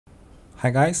Hi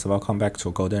guys, welcome back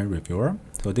to Golden Reviewer.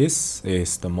 So this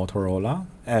is the Motorola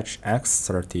Edge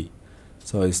X30.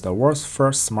 So it's the world's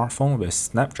first smartphone with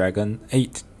Snapdragon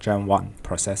 8 Gen 1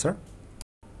 processor.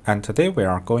 And today we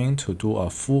are going to do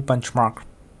a full benchmark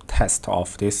test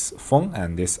of this phone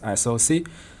and this SoC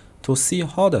to see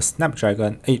how the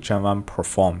Snapdragon 8 Gen 1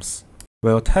 performs.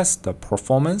 We'll test the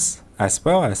performance as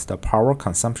well as the power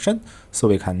consumption so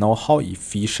we can know how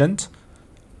efficient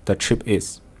the chip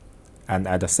is. And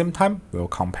at the same time, we'll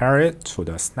compare it to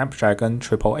the Snapdragon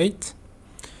 888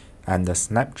 and the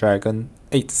Snapdragon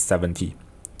 870,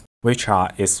 which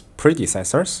are its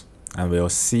predecessors, and we'll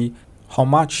see how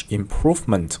much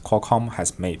improvement Qualcomm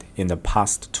has made in the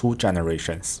past 2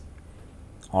 generations.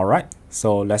 Alright,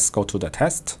 so let's go to the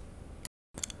test.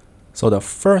 So the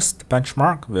first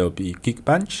benchmark will be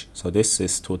Geekbench. So this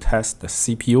is to test the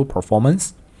CPU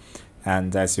performance.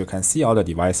 And as you can see, all the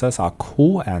devices are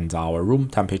cool and our room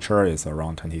temperature is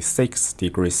around 26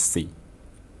 degrees C.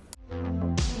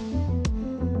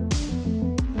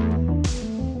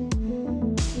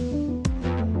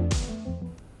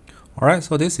 Alright,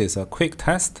 so this is a quick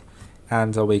test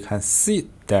and we can see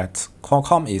that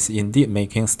Qualcomm is indeed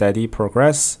making steady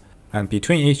progress, and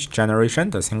between each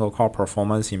generation the single core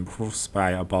performance improves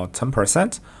by about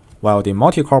 10%. While the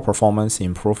multi-core performance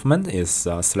improvement is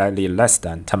slightly less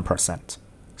than 10%.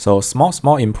 So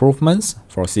small improvements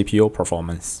for CPU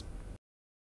performance.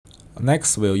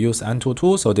 Next, we'll use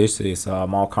Antutu. So this is a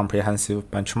more comprehensive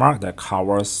benchmark that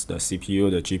covers the CPU,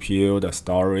 the GPU, the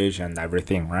storage, and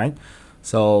everything, right?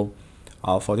 So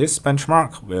for this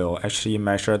benchmark, we'll actually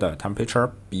measure the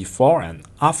temperature before and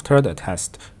after the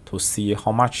test to see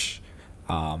how much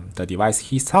the device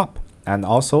heats up. And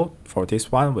also, for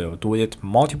this one, we'll do it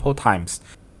multiple times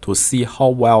to see how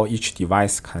well each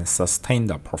device can sustain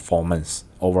the performance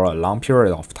over a long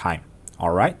period of time.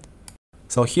 Alright?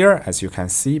 So here, as you can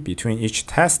see, between each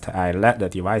test, I let the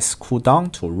device cool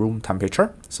down to room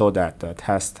temperature so that the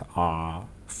tests are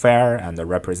fair and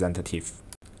representative.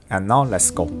 And now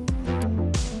let's go.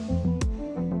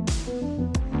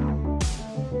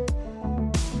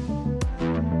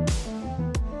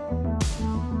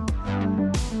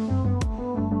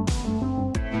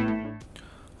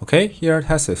 Okay, here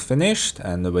test is finished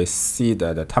and we see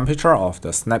that the temperature of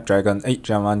the Snapdragon 8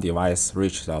 Gen 1 device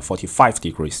reached 45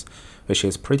 degrees, which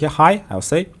is pretty high, I'll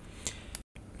say.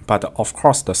 But of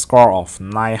course, the score of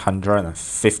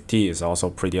 950 is also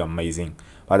pretty amazing.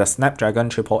 But the Snapdragon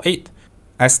 888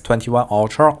 S21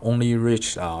 Ultra only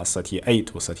reached 38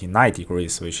 to 39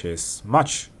 degrees, which is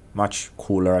much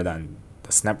cooler than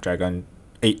the Snapdragon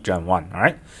 8 Gen 1,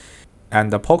 right? And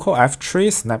the Poco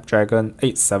F3 Snapdragon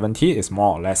 870 is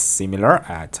more or less similar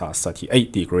at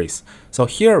 38 degrees. So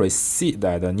here we see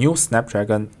that the new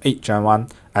Snapdragon 8 Gen 1,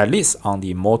 at least on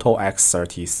the Moto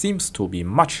X30, seems to be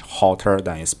much hotter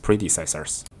than its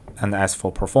predecessors. And as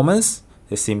for performance,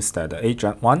 it seems that the 8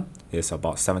 Gen 1 is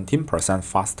about 17%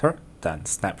 faster than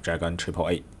Snapdragon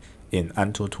 888 in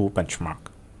Antutu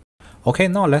benchmark. Okay,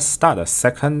 now let's start the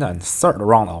second and third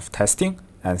round of testing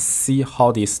and see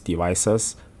how these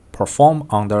devices perform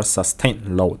under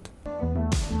sustained load.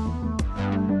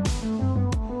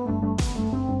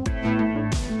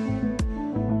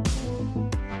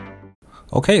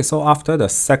 Okay, so after the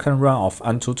second run of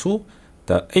Antutu,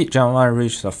 the 8 Gen 1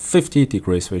 reached 50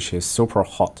 degrees, which is super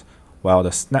hot, while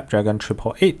the Snapdragon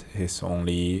 888 is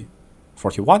only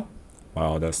 41,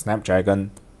 while the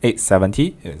Snapdragon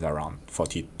 870 is around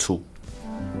 42.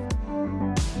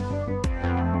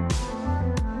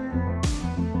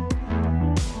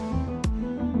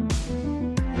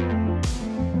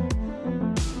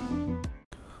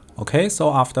 Okay,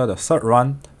 so after the third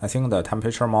run, I think the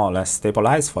temperature more or less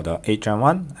stabilized for the 8 Gen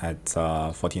 1 at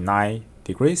 49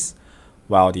 degrees,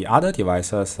 while the other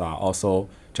devices are also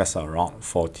just around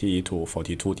 40 to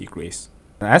 42 degrees.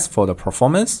 And as for the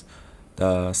performance,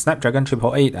 the Snapdragon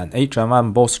 888 and 8 Gen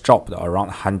 1 both dropped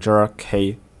around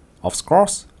 100k of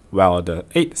scores, while the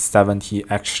 870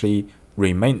 actually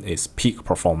remained its peak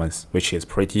performance, which is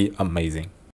pretty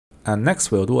amazing. And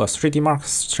next we'll do a 3D Mark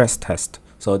stress test.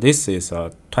 So this is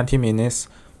a 20 minutes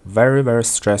very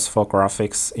stressful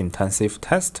graphics intensive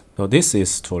test. So this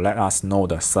is to let us know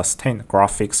the sustained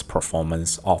graphics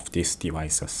performance of these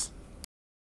devices.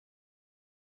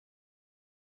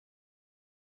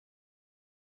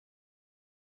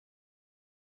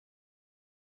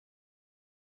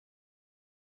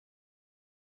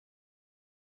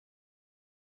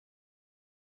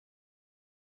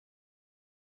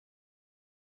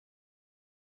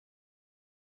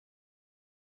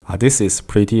 This is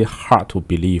pretty hard to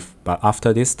believe, but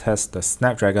after this test, the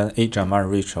Snapdragon 8 Gen 1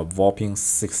 reached a whopping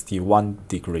 61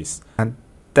 degrees. And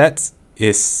that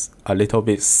is a little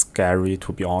bit scary,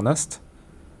 to be honest.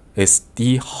 It's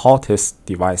the hottest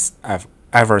device I've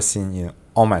ever seen in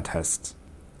all my tests.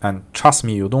 And trust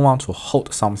me, you don't want to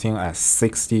hold something at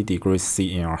 60 degrees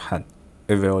C in your hand.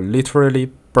 It will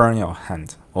literally burn your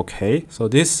hand, okay? So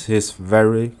this is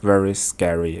very, very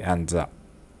scary, and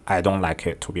I don't like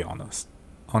it, to be honest.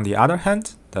 On the other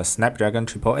hand, the Snapdragon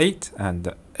 888 and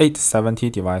the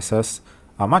 870 devices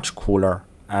are much cooler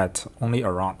at only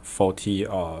around 40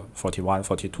 or 41,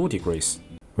 42 degrees,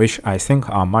 which I think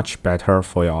are much better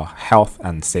for your health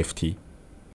and safety.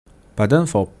 But then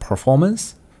for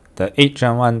performance, the 8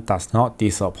 Gen 1 does not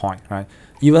disappoint, right?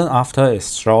 Even after it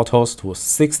throttles to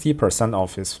 60%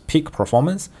 of its peak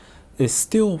performance, it's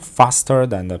still faster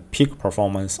than the peak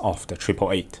performance of the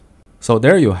 888. So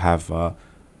there you have a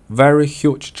very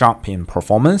huge jump in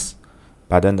performance,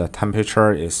 but then the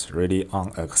temperature is really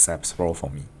unacceptable for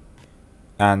me.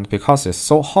 And because it's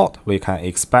so hot, we can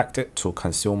expect it to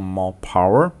consume more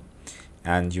power.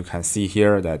 And you can see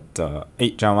here that the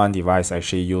 8 Gen 1 device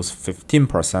actually use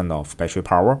 15% of battery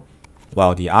power,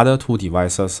 while the other two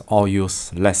devices all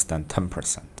use less than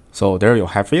 10%. So there you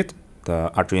have it,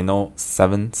 the Adreno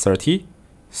 730,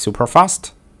 super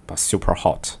fast, but super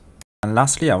hot. And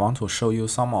lastly, I want to show you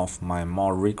some of my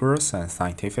more rigorous and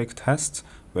scientific tests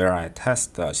where I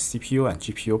test the CPU and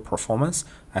GPU performance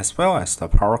as well as the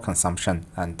power consumption,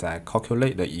 and I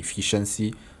calculate the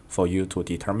efficiency for you to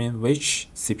determine which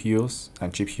CPUs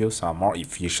and GPUs are more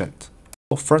efficient.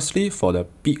 So firstly, for the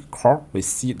big core, we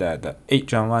see that the 8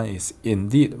 Gen 1 is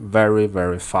indeed very,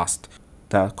 very fast.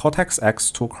 The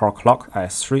Cortex-X2 core clock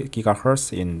at 3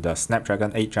 GHz in the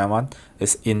Snapdragon 8 Gen 1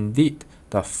 is indeed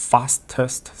the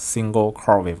fastest single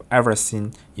core we've ever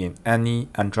seen in any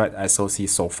Android SoC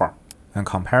so far. And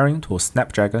comparing to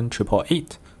Snapdragon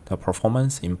 888, the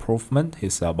performance improvement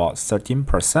is about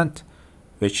 13%,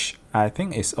 which I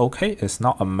think is okay. It's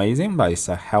not amazing, but it's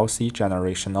a healthy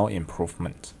generational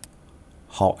improvement.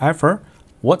 However,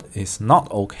 what is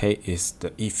not okay is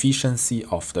the efficiency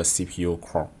of the CPU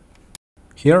core.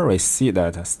 Here we see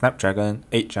that the Snapdragon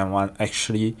 8 Gen 1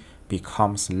 actually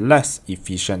becomes less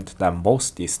efficient than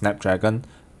both the Snapdragon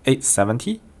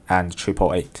 870 and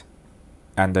 888.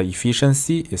 And the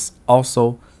efficiency is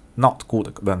also not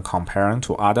good when comparing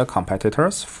to other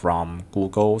competitors from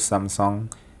Google, Samsung,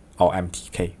 or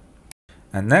MTK.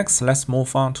 And next, let's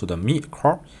move on to the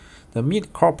mid-core. The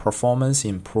mid-core performance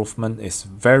improvement is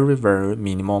very, very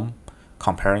minimum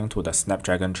comparing to the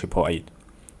Snapdragon 888.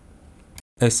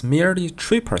 It's merely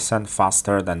 3%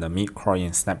 faster than the mid-core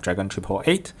in Snapdragon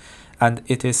 888, and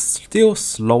it is still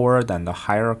slower than the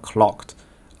higher clocked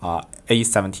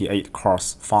A78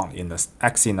 cores found in the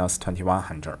Exynos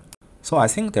 2100. So I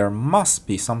think there must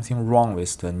be something wrong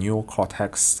with the new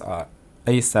Cortex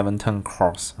A710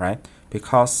 cores, right?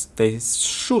 Because they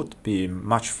should be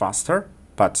much faster,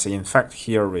 but in fact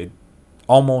here we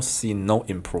almost see no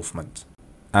improvement.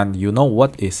 And you know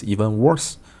what is even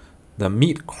worse? The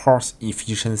mid-core's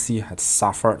efficiency has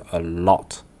suffered a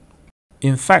lot.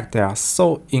 In fact, they are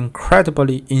so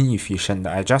incredibly inefficient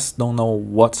that I just don't know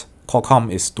what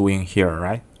Qualcomm is doing here,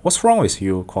 right? What's wrong with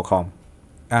you, Qualcomm?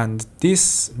 And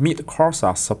these mid-cores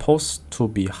are supposed to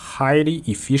be highly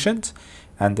efficient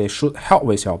and they should help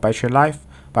with your battery life,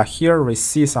 but here we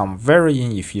see some very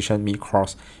inefficient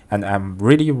mid-cores, and I'm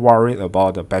really worried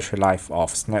about the battery life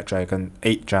of Snapdragon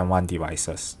 8 Gen 1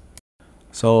 devices.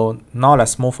 So now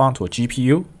let's move on to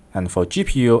GPU, and for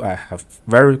GPU I have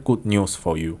very good news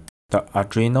for you. The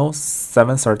Adreno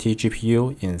 730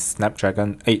 GPU in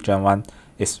Snapdragon 8 Gen 1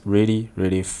 is really,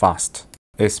 really fast.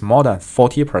 It's more than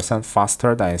 40%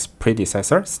 faster than its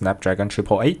predecessor, Snapdragon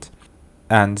 888.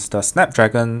 And the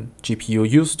Snapdragon GPU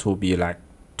used to be like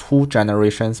 2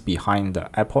 generations behind the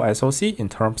Apple SoC in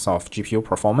terms of GPU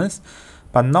performance,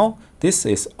 but now this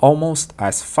is almost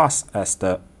as fast as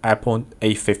the Apple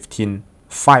A15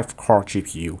 5-core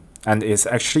GPU, and is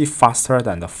actually faster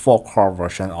than the 4-core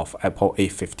version of Apple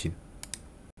A15.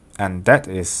 And that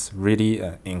is really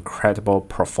an incredible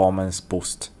performance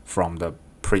boost from the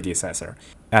predecessor,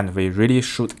 and we really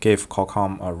should give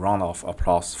Qualcomm a round of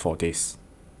applause for this.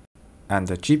 And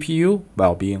the GPU,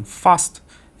 while being fast,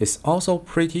 is also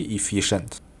pretty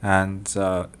efficient, and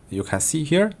you can see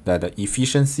here that the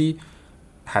efficiency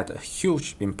had a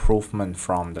huge improvement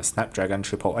from the Snapdragon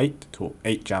 888 to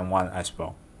 8 Gen 1 as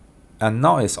well. And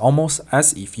now it's almost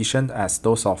as efficient as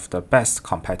those of the best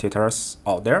competitors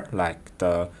out there, like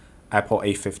the Apple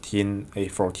A15,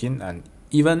 A14, and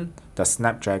even the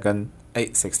Snapdragon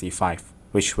 865,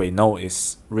 which we know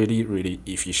is really, really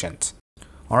efficient.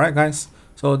 Alright guys,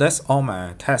 so that's all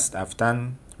my tests I've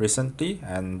done recently,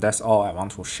 and that's all I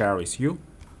want to share with you.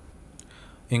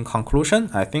 In conclusion,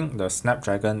 I think the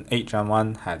Snapdragon 8 Gen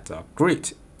 1 had a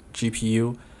great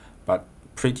GPU, but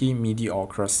pretty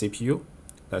mediocre CPU.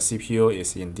 The CPU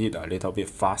is indeed a little bit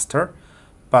faster,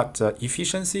 but the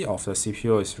efficiency of the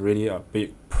CPU is really a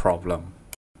big problem.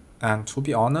 And to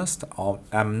be honest,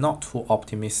 I'm not too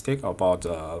optimistic about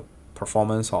the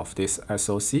performance of this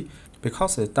SoC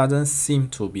because it doesn't seem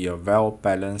to be a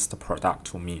well-balanced product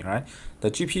to me, right? The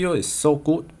GPU is so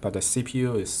good, but the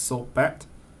CPU is so bad.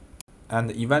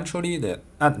 And eventually the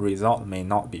end result may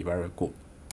not be very good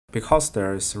because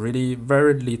there is really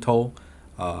very little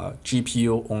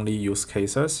GPU-only use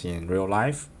cases in real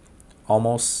life.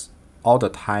 Almost all the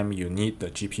time you need the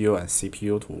GPU and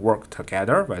CPU to work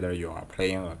together, whether you are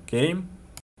playing a game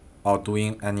or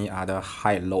doing any other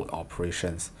high-load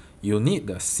operations. You need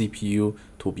the CPU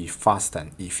to be fast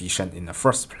and efficient in the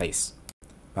first place.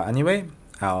 But anyway,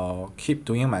 I'll keep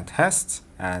doing my tests,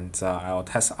 and I'll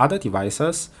test other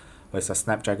devices with the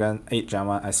Snapdragon 8 Gen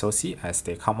 1 SoC as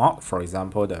they come out. For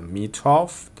example, the Mi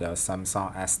 12, the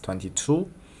Samsung S22.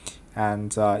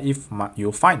 And if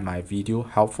you find my video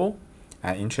helpful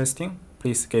and interesting,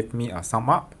 please give me a thumb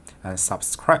up and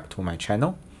subscribe to my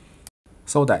channel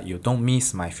so that you don't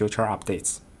miss my future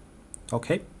updates.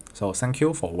 Okay, so thank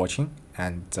you for watching,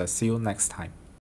 and see you next time.